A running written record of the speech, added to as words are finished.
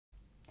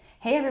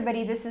Hey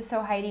everybody, this is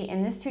Heidi,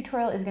 and this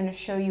tutorial is going to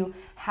show you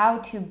how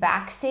to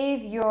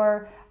backsave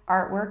your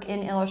artwork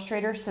in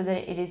Illustrator so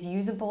that it is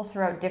usable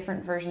throughout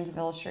different versions of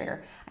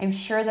Illustrator. I'm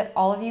sure that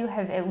all of you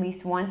have at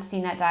least once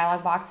seen that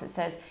dialog box that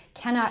says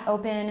cannot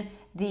open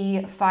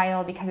the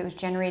file because it was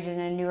generated in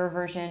a newer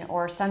version,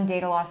 or some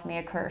data loss may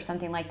occur,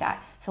 something like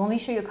that. So let me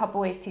show you a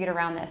couple ways to get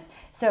around this.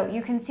 So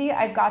you can see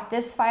I've got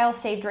this file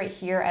saved right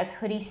here as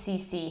Hoodie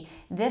CC.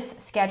 This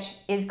sketch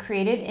is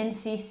created in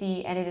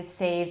CC and it is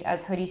saved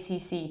as Hoodie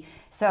CC.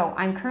 So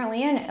I'm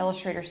currently in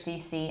Illustrator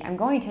CC. I'm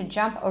going to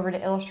jump over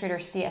to Illustrator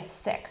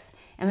CS6.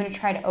 I'm going to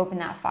try to open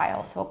that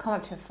file. So we'll come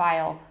up to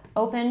File,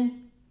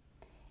 Open,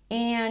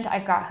 and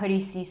I've got Hoodie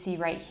CC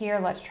right here.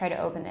 Let's try to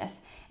open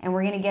this. And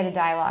we're going to get a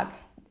dialog.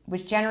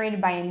 Was generated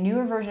by a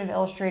newer version of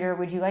Illustrator.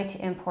 Would you like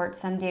to import?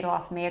 Some data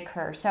loss may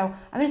occur. So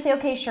I'm going to say,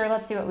 okay, sure,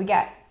 let's see what we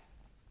get.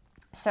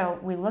 So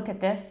we look at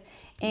this,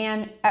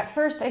 and at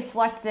first I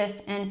select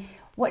this, and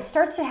what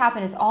starts to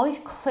happen is all these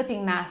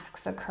clipping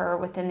masks occur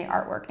within the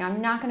artwork. Now,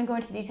 I'm not going to go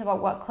into detail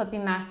about what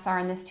clipping masks are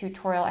in this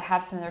tutorial. I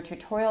have some other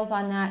tutorials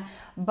on that,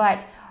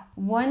 but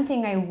one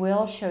thing I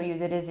will show you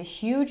that is a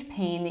huge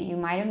pain that you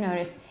might have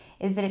noticed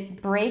is that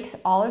it breaks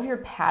all of your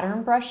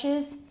pattern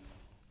brushes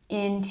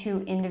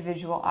into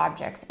individual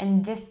objects,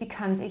 and this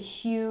becomes a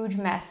huge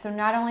mess. So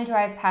not only do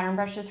I have pattern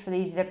brushes for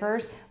these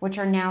zippers, which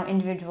are now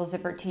individual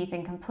zipper teeth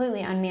and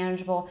completely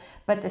unmanageable,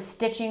 but the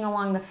stitching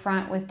along the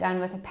front was done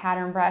with a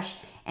pattern brush,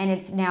 and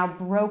it's now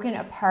broken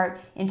apart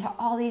into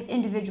all these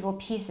individual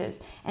pieces.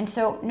 And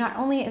so not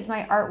only is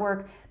my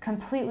artwork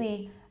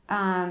completely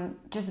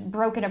just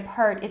broken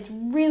apart, it's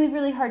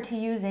really hard to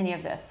use any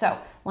of this. So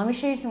let me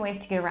show you some ways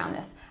to get around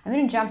this. I'm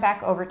going to jump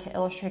back over to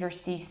Illustrator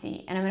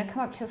CC, and I'm going to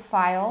come up to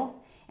File.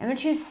 I'm going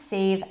to choose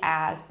Save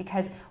As,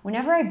 because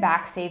whenever I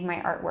back save my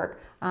artwork,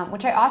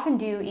 which I often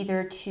do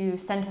either to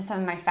send to some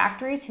of my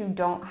factories who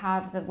don't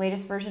have the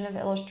latest version of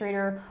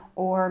Illustrator,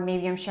 or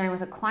maybe I'm sharing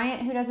with a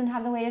client who doesn't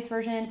have the latest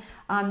version.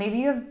 Maybe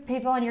you have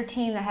people on your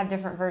team that have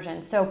different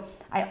versions. So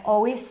I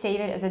always save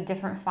it as a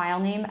different file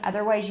name.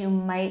 Otherwise, you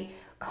might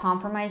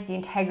compromise the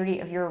integrity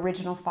of your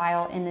original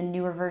file in the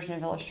newer version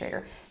of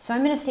Illustrator. So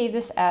I'm going to save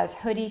this as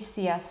Hoodie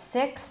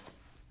CS6.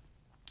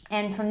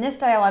 And from this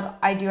dialog,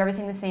 I do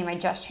everything the same. I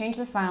just change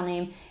the file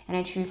name and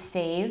I choose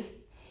Save.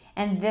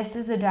 And this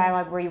is the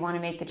dialog where you want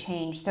to make the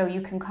change. So you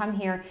can come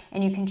here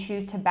and you can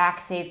choose to back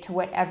save to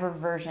whatever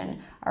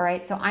version. All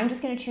right, so I'm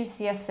just going to choose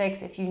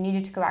CS6. If you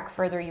needed to go back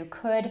further, you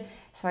could.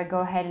 So I go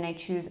ahead and I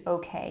choose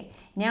OK.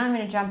 Now I'm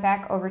going to jump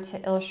back over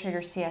to Illustrator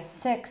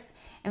CS6.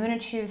 I'm going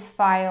to choose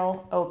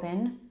File,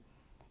 Open,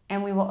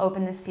 and we will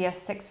open the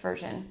CS6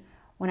 version.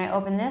 When I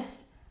open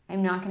this,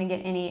 I'm not going to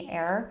get any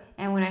error.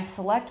 And when I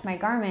select my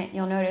garment,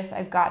 you'll notice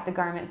I've got the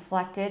garment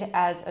selected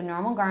as a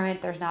normal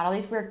garment. There's not all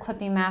these weird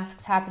clipping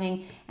masks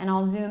happening. And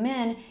I'll zoom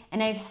in,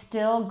 and I've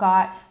still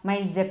got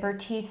my zipper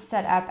teeth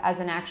set up as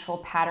an actual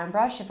pattern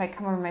brush. If I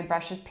come over my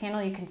brushes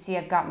panel, you can see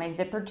I've got my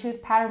zipper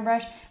tooth pattern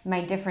brush,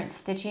 my different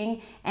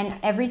stitching, and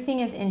everything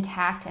is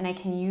intact, and I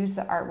can use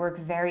the artwork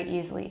very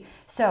easily.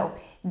 So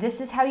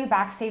this is how you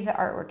backsave the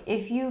artwork.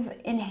 If you've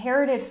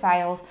inherited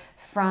files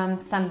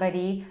from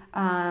somebody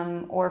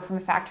or from a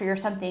factory or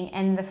something,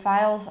 and the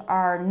files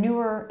are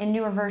in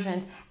newer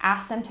versions,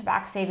 ask them to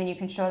backsave and you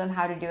can show them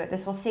how to do it.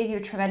 This will save you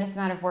a tremendous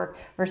amount of work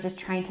versus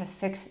trying to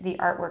fix the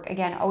artwork.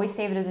 Again, always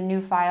save it as a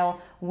new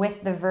file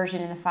with the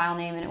version in the file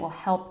name, and it will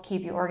help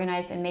keep you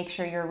organized and make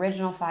sure your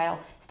original file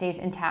stays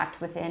intact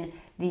within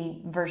the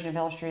version of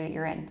Illustrator that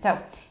you're in. So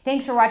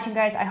thanks for watching,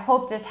 guys. I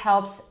hope this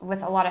helps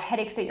with a lot of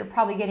headaches that you're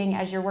probably getting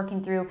as you're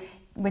working through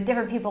with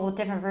different people with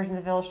different versions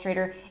of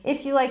Illustrator.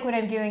 If you like what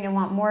I'm doing and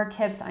want more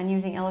tips on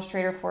using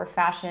Illustrator for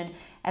fashion,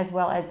 as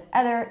well as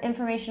other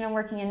information on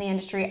working in the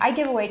industry, I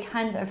give away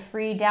tons of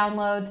free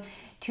downloads,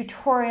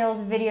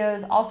 tutorials,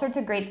 videos, all sorts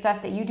of great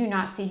stuff that you do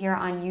not see here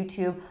on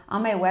YouTube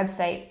on my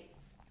website.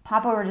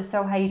 Hop over to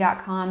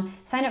sewheidi.com,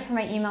 sign up for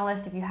my email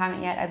list if you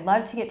haven't yet. I'd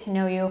love to get to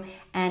know you.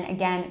 And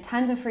again,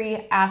 tons of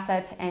free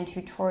assets and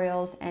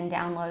tutorials and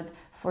downloads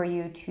for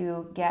you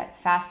to get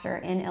faster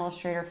in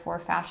Illustrator for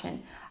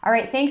fashion. All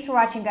right, thanks for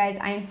watching, guys.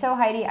 I am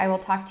Heidi. I will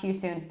talk to you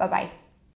soon. Bye-bye.